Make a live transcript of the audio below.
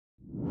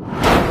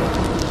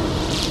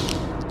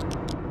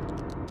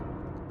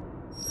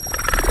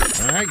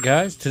Alright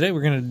guys, today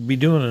we're going to be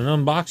doing an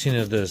unboxing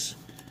of this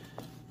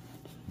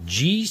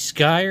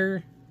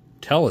GSkyer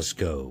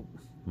Telescope,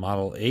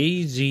 model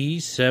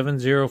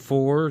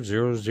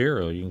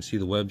AZ70400. You can see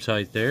the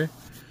website there.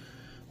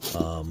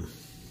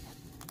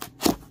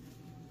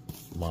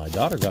 My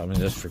daughter got me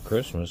this for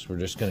Christmas. We're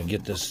just going to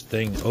get this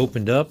thing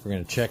opened up. We're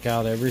going to check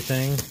out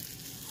everything.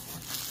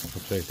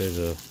 Looks like there's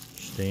a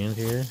stand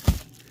here.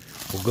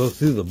 We'll go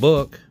through the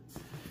book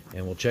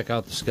and we'll check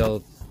out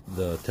the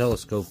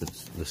telescope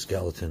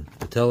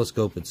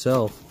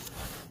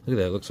itself. Look at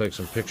that, it looks like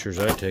some pictures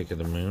I take of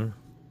the moon.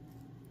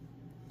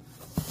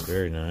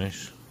 Very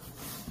nice.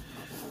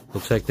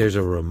 Looks like there's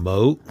a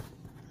remote,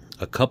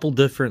 a couple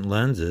different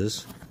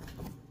lenses.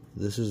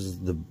 This is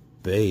the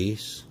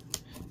base,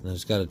 and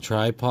it's got a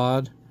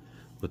tripod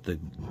with the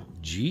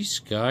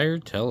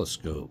GSkyer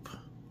Telescope,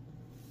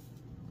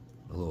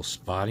 a little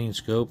spotting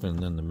scope, and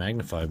then the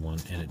magnified one,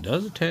 and it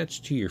does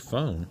attach to your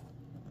phone.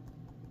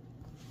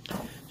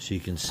 So you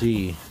can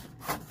see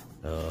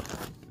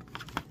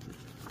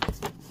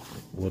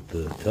what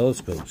the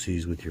telescope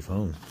sees with your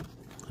phone.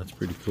 That's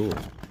pretty cool.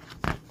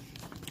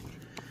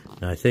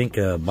 Now I think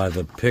by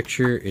the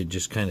picture, it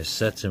just kind of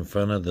sets in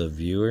front of the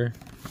viewer,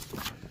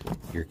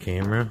 your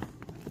camera,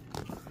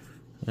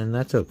 and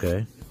that's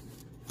okay.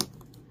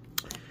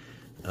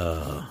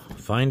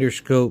 Finder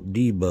scope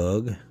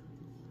debug.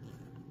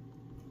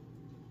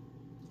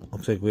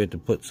 Looks like we have to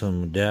put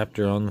some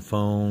adapter on the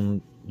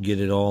phone, get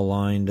it all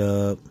lined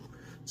up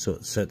so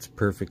it sets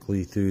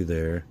perfectly through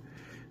there,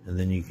 and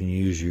then you can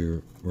use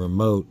your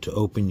remote to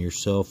open your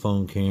cell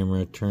phone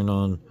camera,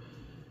 turn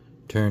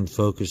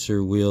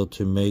focuser wheel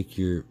to make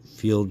your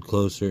field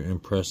closer,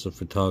 and press the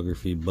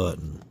photography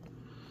button.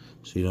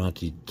 So you don't have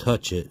to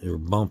touch it or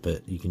bump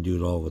it. You can do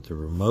it all with the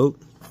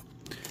remote.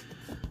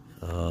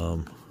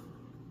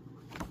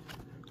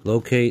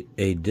 Locate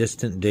a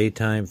distant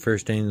daytime,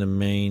 first aim the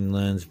main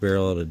lens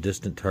barrel at a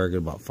distant target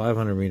about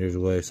 500 meters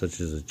away, such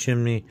as a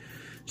chimney.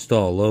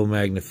 Install a low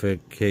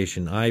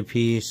magnification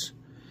eyepiece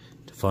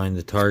to find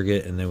the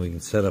target, and then we can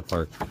set up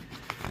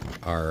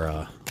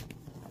our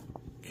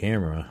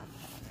camera.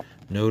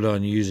 Note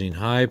on using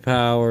high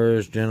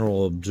powers,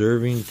 general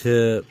observing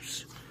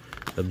tips,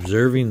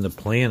 observing the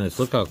planets.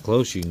 Look how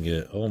close you can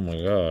get. Oh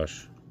my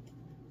gosh.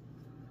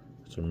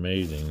 It's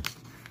amazing.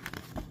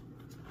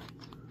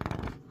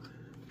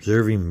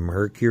 Observing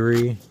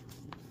Mercury,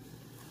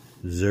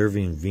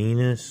 observing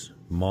Venus,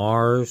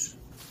 Mars,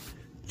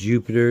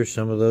 Jupiter.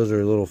 Some of those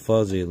are a little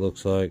fuzzy, it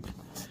looks like.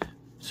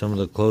 Some of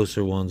the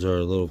closer ones are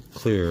a little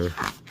clearer.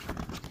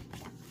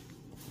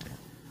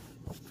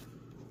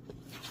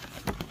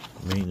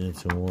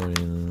 Maintenance and warning,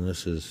 and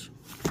this is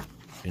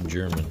in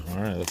German.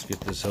 Alright, let's get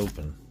this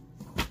open.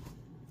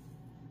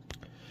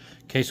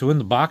 Okay, so in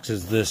the box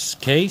is this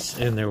case,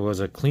 and there was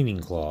a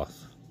cleaning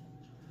cloth.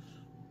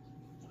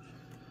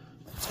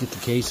 Let's get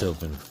the case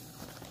open.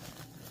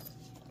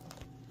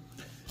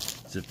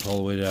 Zip all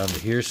the way down to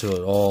here so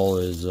it all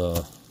is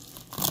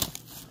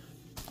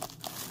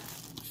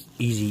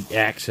easy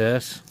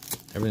access.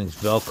 Everything's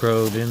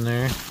velcroed in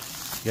there.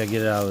 You gotta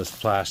get it out of this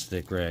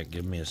plastic rack.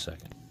 Give me a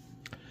second.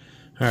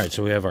 Alright,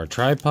 so we have our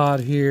tripod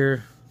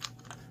here.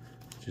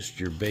 Just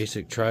your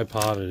basic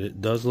tripod.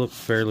 It does look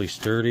fairly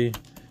sturdy.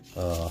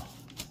 I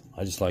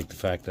just like the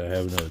fact that I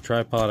have another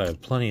tripod. I have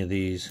plenty of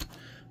these,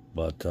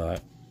 but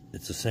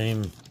it's the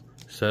same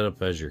setup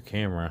as your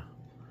camera,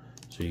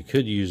 so you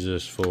could use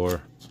this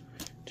for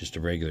just a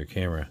regular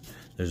camera.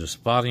 There's a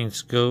spotting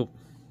scope,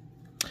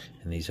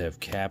 and these have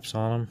caps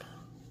on them.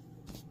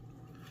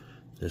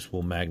 This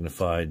will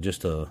magnify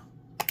just a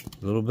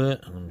little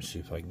bit. Let me see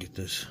if I can get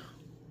this.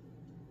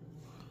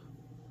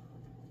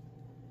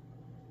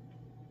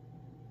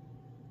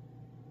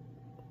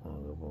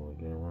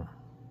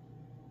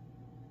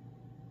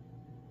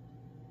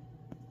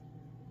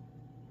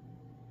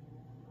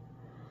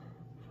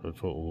 That's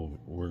what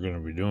we're going to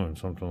be doing,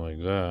 something like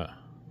that.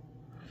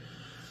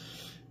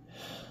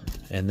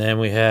 And then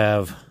we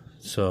have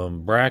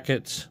some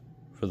brackets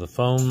for the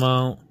phone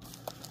mount.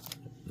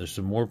 There's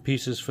some more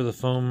pieces for the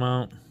phone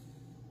mount,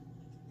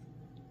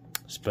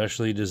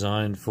 specially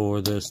designed for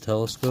this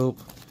telescope.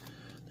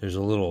 There's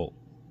a little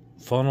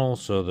funnel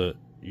so that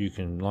you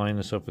can line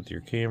this up with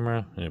your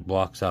camera, and it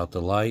blocks out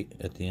the light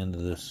at the end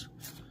of this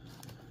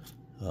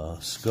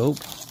scope.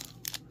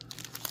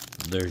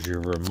 There's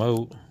your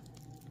remote,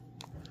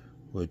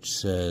 which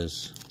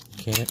says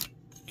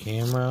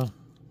camera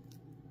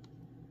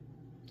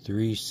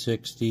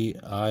 360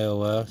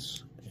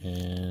 iOS,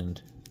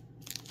 and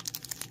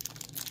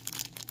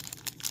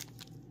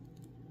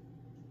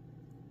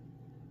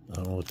I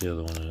don't know what the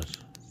other one is.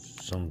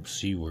 Some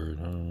C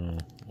word. I don't know.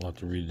 We'll have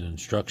to read the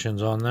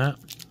instructions on that.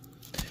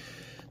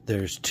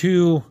 There's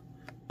two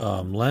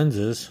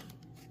lenses.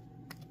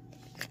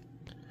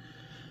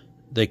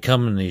 They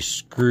come in these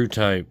screw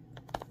type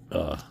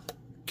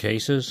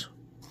cases.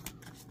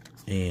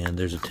 And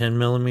there's a 10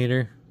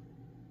 millimeter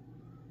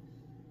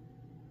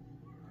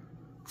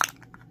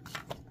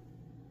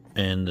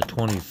and the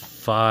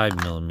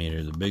 25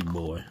 millimeter, the big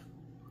boy.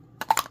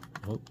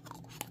 Oh.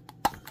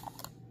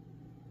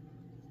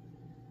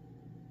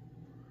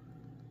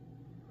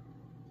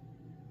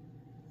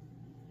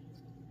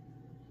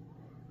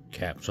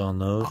 caps on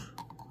those.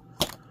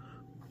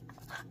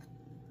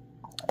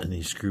 And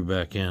these screw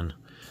back in.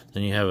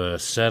 Then you have a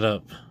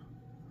setup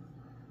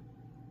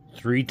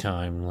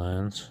 3-time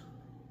lens.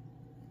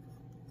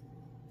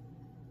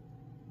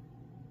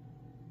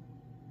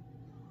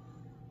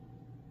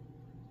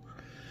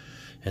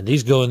 And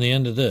these go in the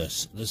end of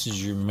this. This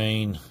is your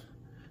main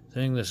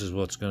thing. This is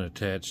what's going to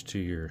attach to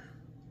your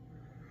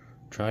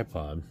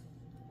tripod.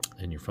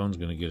 And your phone's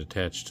going to get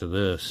attached to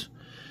this.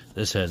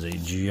 This has a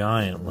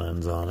giant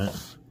lens on it.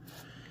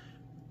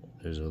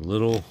 There's a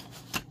little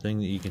thing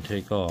that you can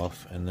take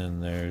off. And then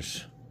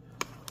there's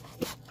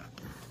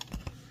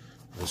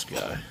this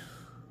guy.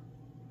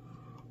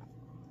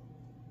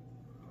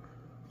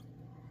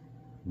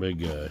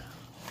 Big guy.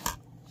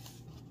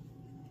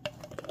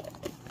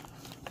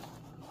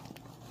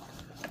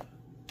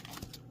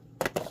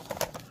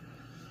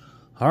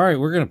 All right,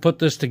 we're gonna put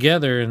this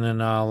together, and then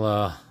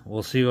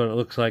we'll see what it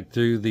looks like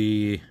through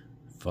the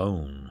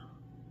phone.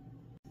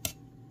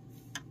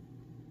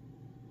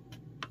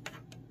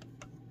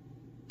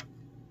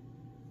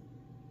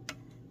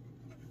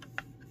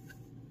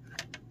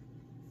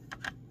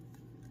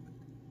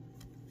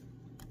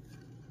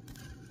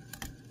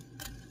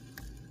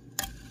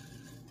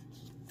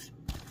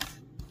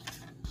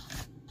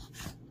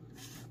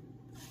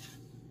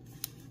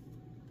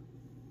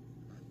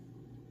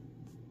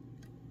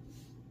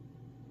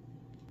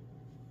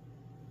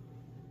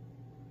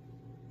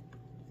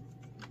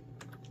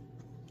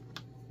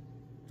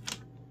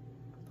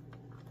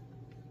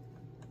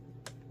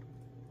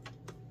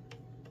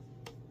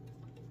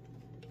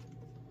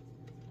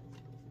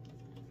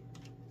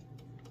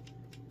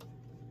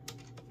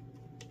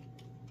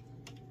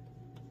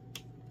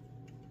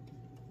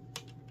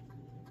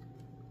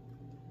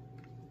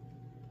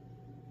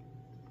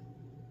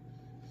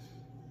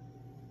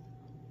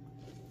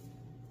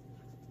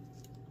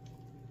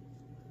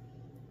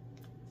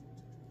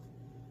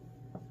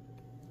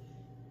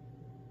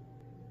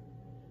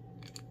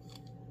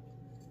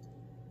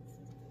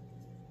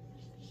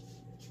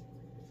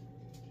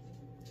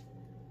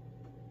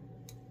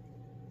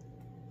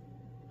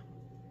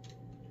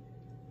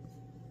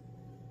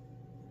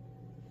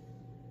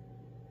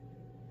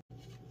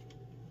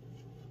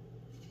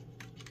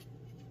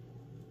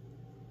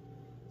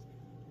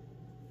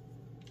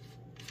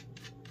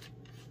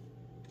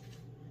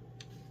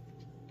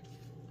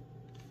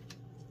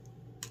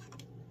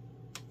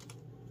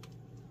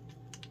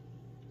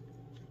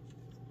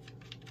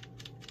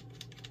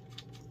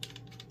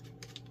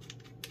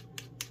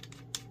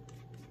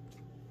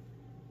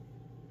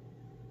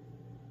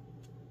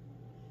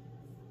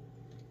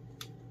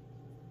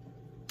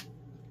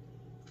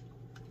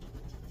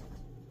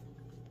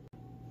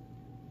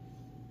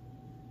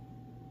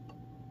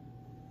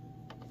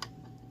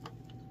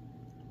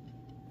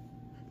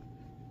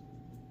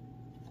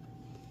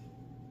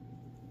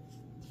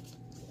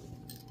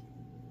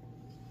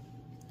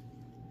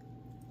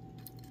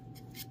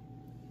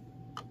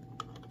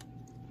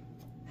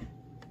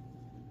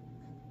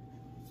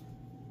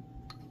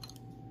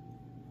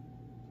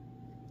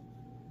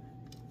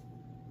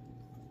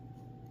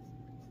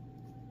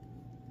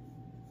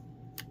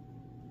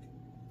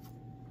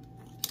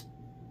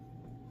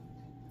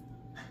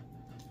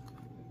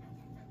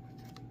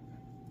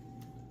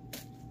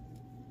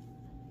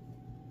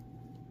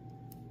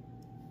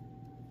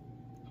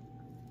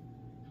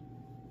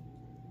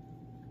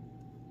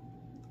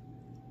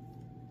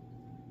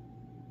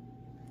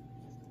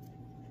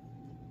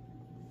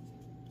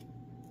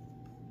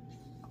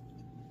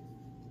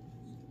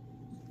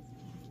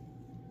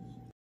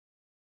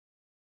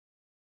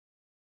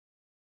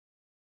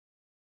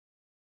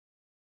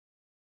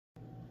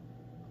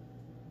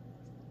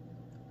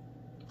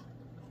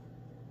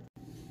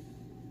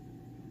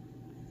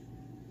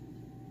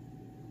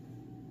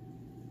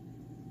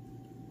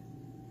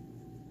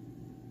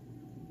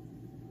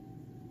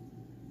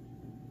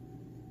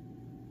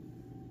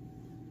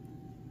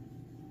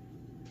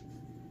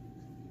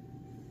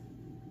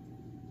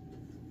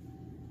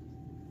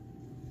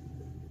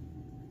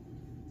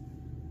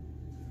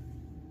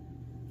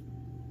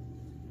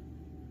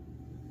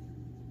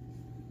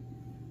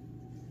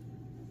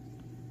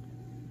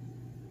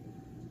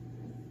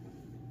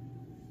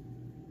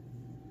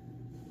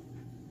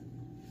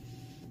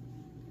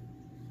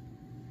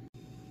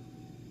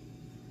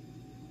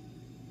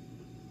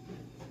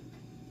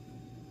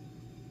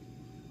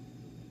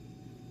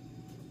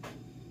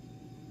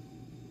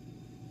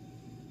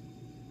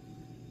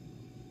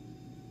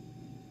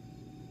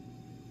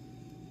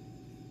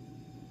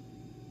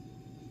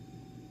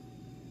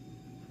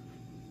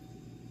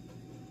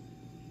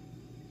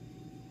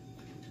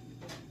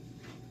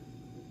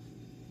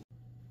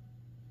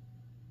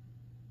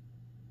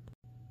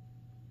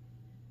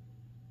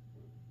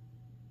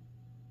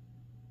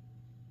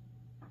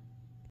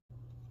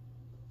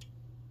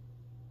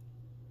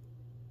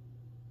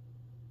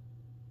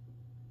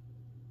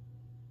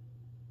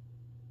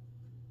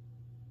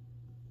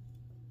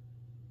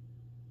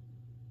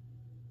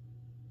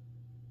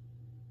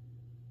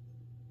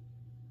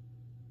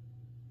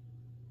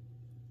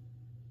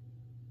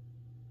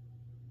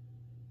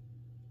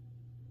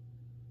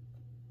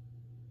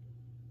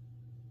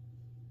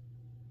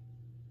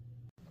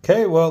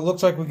 Okay, well, it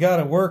looks like we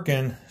got it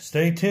working.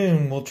 Stay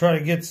tuned. We'll try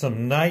to get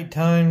some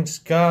nighttime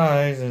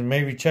skies and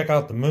maybe check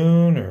out the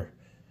moon or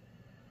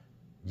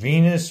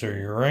Venus or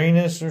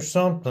Uranus or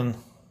something.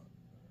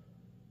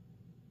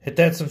 Hit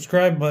that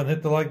subscribe button.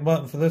 Hit the like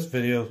button for this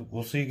video.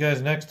 We'll see you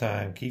guys next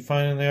time. Keep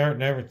finding the art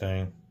and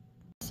everything.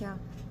 Yeah.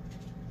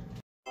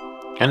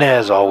 And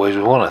as always,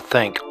 we want to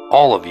thank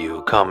all of you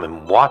who come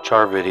and watch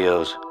our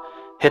videos.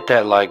 Hit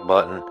that like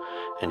button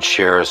and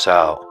share us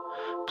out.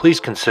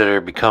 Please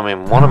consider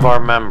becoming one of our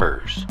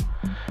members.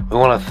 We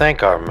want to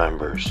thank our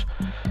members: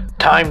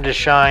 Time to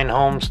Shine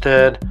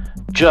Homestead,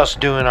 Just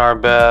Doing Our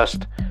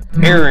Best,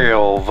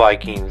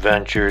 Arielle-Viking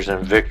Ventures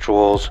and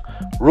Victuals,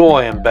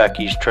 Roy and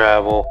Becky's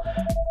Travel,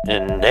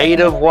 and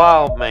Native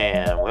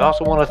Wildman. We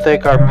also want to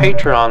thank our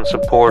Patreon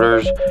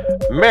supporters: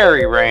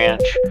 Mary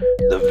Ranch,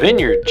 the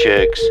Vineyard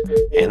Chicks,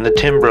 and the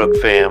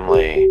Timbrook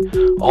family.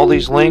 All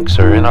these links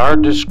are in our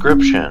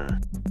description.